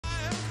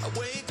I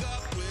wake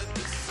up with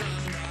the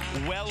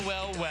sunrise.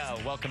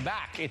 Well. Welcome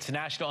back. It's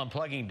National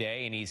Unplugging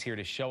Day, and he's here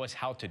to show us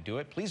how to do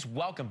it. Please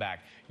welcome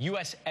back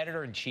U.S.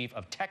 Editor-in-Chief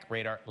of Tech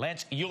Radar,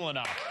 Lance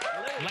Ulanoff.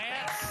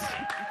 Lance,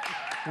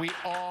 we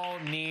all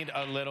need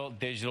a little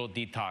digital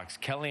detox.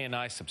 Kelly and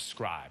I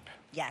subscribe.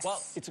 Yes.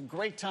 Well, it's a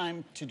great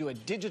time to do a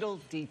digital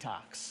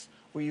detox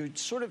where you're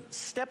sort of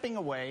stepping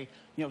away,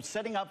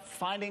 setting up,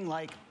 finding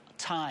like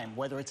time,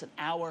 whether it's an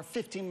hour,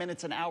 15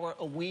 minutes, an hour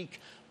a week.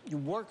 You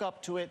work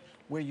up to it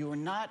where you are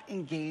not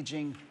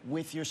engaging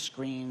with your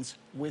screens,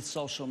 with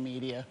social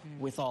media,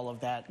 with all of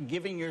that,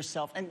 giving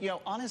yourself, and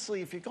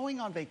honestly, if you're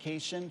going on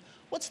vacation,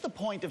 what's the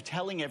point of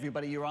telling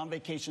everybody you're on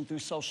vacation through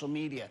social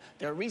media?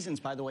 There are reasons,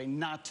 by the way,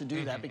 not to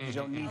do that because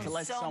you don't need to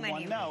let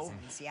someone know.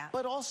 Yeah.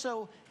 But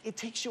also, it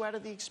takes you out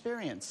of the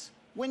experience.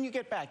 When you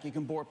get back, you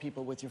can bore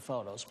people with your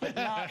photos, but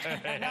not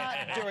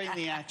during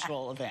the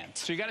actual event.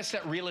 So you got to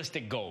set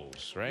realistic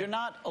goals, right? You're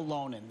not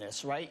alone in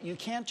this, right? You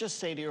can't just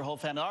say to your whole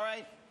family, all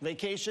right,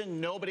 vacation,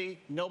 nobody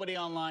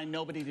online,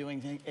 nobody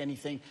doing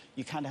anything.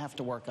 You kind of have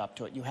to work up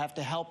to it. You have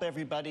to help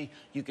everybody.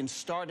 You can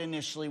start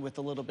initially with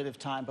a little bit of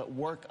time, but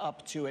work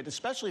up to it,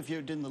 especially if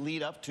you're doing the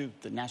lead up to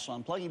the National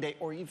Unplugging Day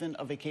or even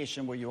a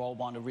vacation where you all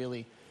want to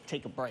really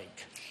take a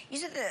break. You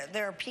said that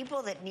there are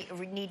people that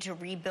need to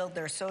rebuild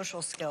their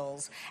social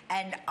skills,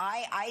 and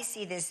I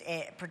see this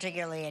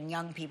particularly in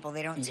young people.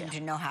 They don't seem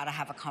to know how to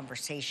have a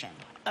conversation.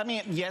 I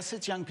mean, yes,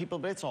 it's young people,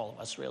 but it's all of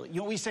us, really.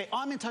 We say, oh,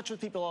 I'm in touch with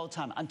people all the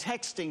time. I'm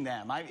texting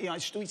them.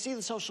 We see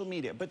the social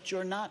media, but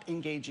you're not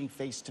engaging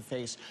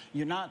face-to-face.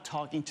 You're not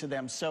talking to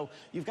them. So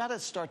you've got to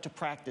start to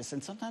practice,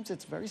 and sometimes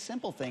it's very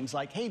simple things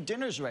like, hey,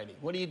 dinner's ready.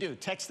 What do?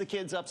 Text the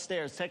kids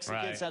upstairs. Text the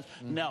kids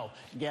downstairs. No.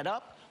 Get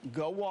up.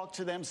 Go walk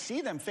to them,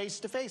 see them face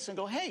to face, and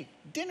go, hey,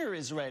 dinner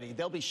is ready.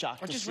 They'll be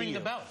shocked to see you. Or just ring the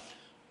bell.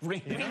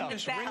 Ring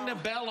the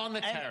bell on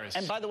the terrace.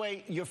 And by the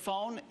way, your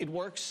phone, it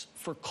works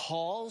for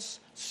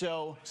calls,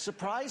 so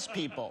surprise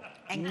people.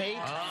 Make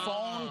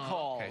phone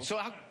calls. Okay.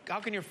 So how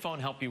can your phone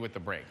help you with the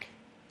break?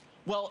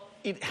 Well,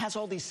 it has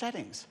all these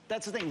settings.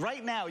 That's the thing.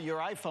 Right now, your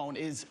iPhone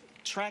is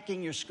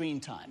tracking your screen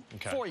time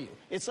for you.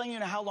 It's letting you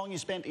know how long you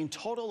spent in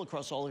total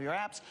across all of your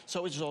apps.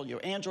 So it's all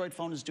your Android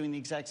phone is doing the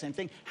exact same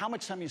thing. How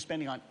much time you're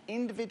spending on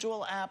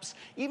individual apps,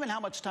 even how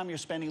much time you're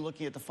spending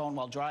looking at the phone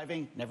while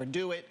driving. Never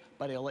do it,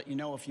 but it'll let you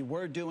know if you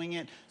were doing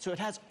it. So it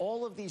has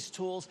all of these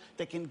tools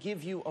that can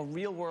give you a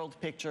real-world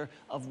picture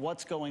of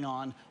what's going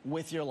on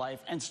with your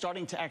life and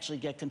starting to actually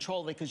get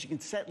control of it because you can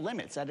set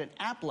limits at an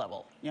app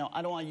level.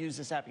 I don't want to use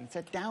this app. You can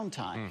set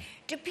downtime.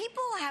 Do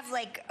people have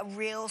like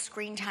real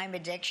screen time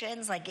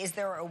addictions? Like, is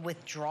there a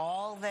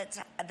withdrawal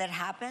that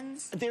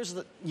happens? There's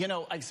the,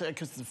 I said,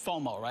 because the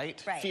FOMO,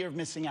 right? Fear of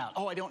missing out.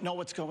 Oh, I don't know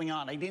what's going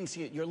on. I didn't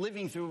see it. You're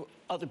living through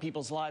other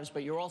people's lives,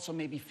 but you're also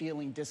maybe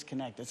feeling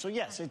disconnected. So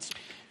yes,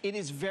 it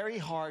is very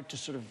hard to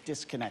sort of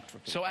disconnect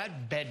from people. So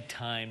at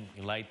bedtime,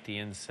 you light the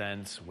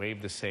incense,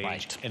 wave the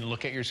sage, and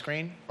look at your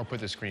screen, or put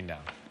the screen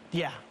down?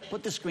 Yeah,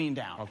 put the screen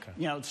down.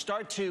 Okay.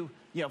 Start to,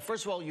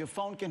 first of all, your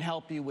phone can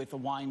help you with the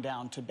wind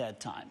down to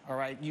bedtime, all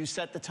right? You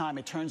set the time,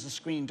 it turns the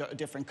screen a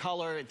different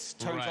color, it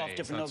turns off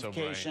different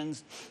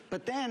notifications.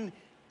 But then,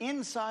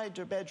 inside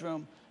your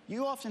bedroom,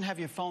 you often have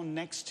your phone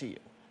next to you.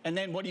 And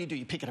then what do?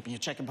 You pick it up and you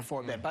check it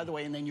before bed. By the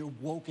way, and then you're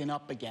woken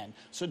up again.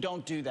 So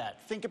don't do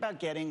that. Think about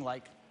getting,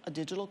 like, a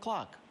digital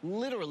clock.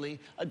 Literally,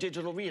 a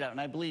digital readout.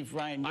 And I believe,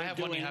 Ryan, you're I have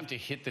one you have to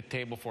hit the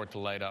table for it to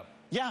light up.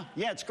 Yeah,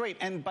 it's great.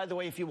 And by the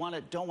way, if you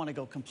don't want to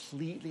go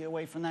completely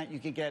away from that, you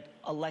could get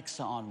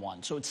Alexa on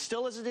one. So it's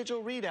still as a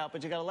digital readout,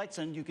 but you got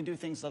Alexa, and you can do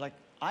things that like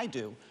I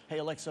do. Hey,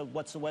 Alexa,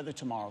 what's the weather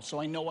tomorrow?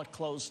 So I know what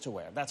clothes to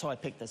wear. That's how I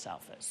picked this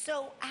outfit.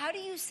 So how do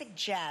you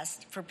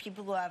suggest for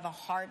people who have a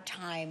hard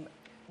time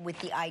with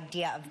the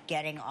idea of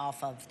getting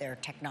off of their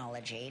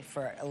technology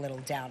for a little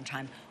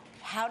downtime,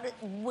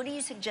 what do you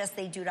suggest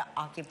they do to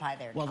occupy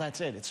their time? Well, that's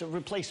it. It's a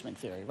replacement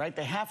theory, right?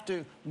 They have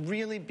to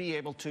really be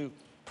able to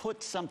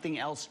put something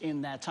else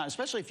in that time.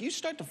 Especially if you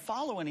start to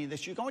follow any of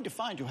this, you're going to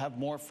find you have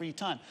more free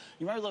time.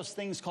 You remember those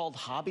things called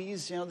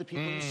hobbies, that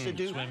people used to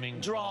do? Swimming,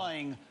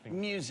 drawing,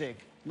 music,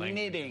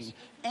 knitting,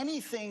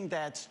 anything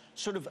that's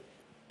sort of,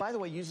 by the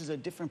way, uses a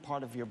different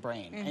part of your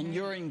brain. And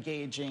you're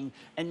engaging,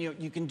 and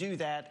you can do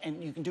that,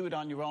 and you can do it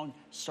on your own.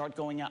 Start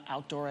going out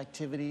outdoor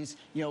activities.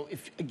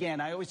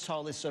 Again, I always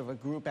call this sort of a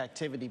group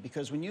activity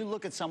because when you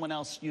look at someone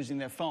else using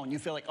their phone, you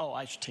feel like, oh,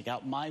 I should take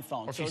out my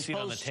phone. Or if you see it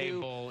on the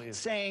table.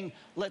 Saying,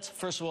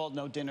 first of all,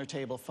 no dinner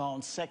table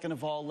phones. Second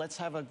of all, let's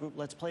have a group,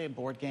 let's play a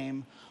board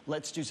game.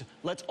 Let's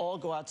all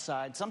go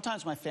outside.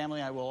 Sometimes my family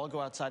and I will all go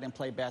outside and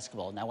play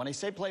basketball. Now, when I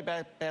say play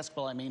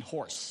basketball, I mean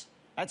horse.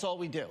 That's all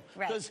we do.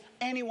 Because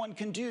anyone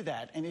can do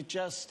that. And it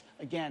just,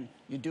 again,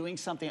 you're doing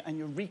something and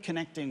you're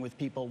reconnecting with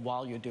people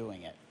while you're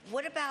doing it.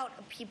 What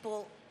about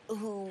people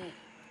who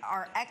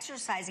are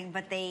exercising,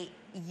 but they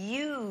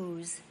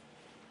use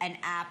an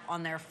app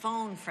on their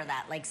phone for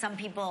that. Like some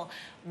people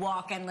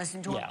walk and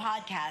listen to a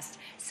podcast.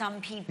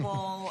 Some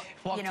people,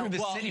 Walk you know, through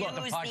the city use with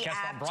the the podcast on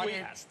app to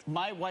broadcast.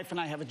 My wife and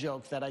I have a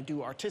joke that I do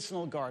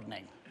artisanal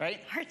gardening, right?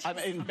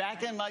 I'm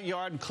back in my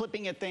yard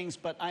clipping at things,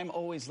 but I'm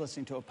always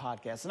listening to a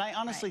podcast. And I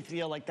honestly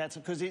feel like that's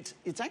because it's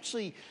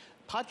actually,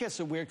 podcasts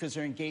are weird because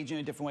they're engaging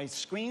in a different way.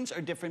 Screens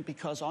are different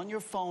because on your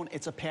phone,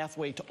 it's a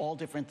pathway to all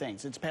different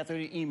things. It's a pathway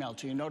to your email,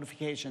 to your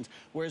notifications.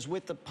 Whereas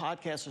with the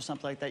podcast or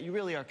something like that, you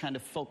really are kind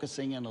of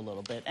focusing in a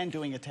little bit and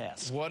doing a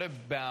task. What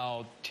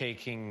about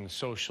taking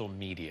social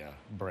media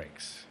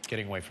breaks,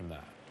 getting away from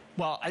that?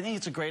 Well, I think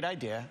it's a great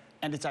idea.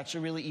 And it's actually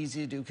really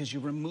easy to do because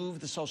you remove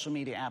the social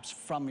media apps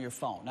from your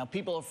phone. Now,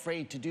 people are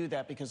afraid to do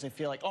that because they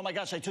feel like, oh my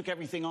gosh, I took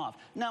everything off.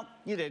 No,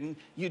 you didn't.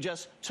 You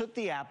just took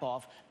the app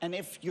off. And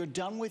if you're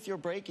done with your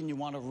break and you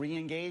want to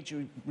re-engage,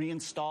 you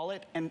reinstall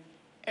it, and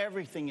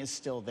everything is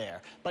still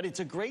there. But it's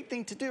a great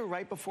thing to do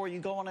right before you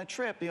go on a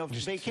trip, you know,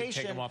 Just vacation.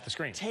 take them off the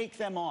screen. Take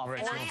them off. Right,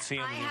 And so you don't see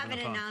them I when you're have on an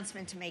the phone.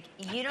 announcement to make.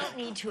 You don't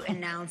need to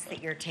announce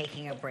that you're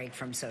taking a break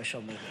from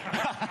social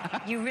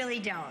media. You really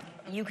don't.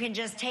 You can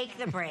just take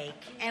the break,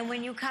 and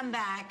when you come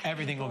back,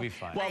 Everything will be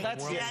fine. Well, like,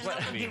 that's you it. guys know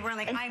when people are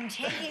like, I'm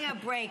taking a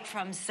break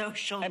from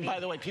social And media. by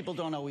the way, people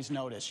don't always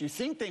notice. You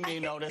think they may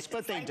notice,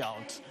 but they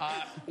don't.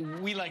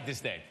 We like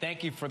this day.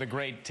 Thank you for the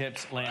great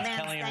tips, Lance.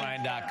 Lance,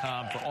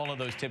 KellyandRyan.com for all of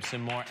those tips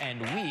and more. And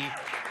we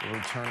will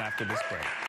return after this break.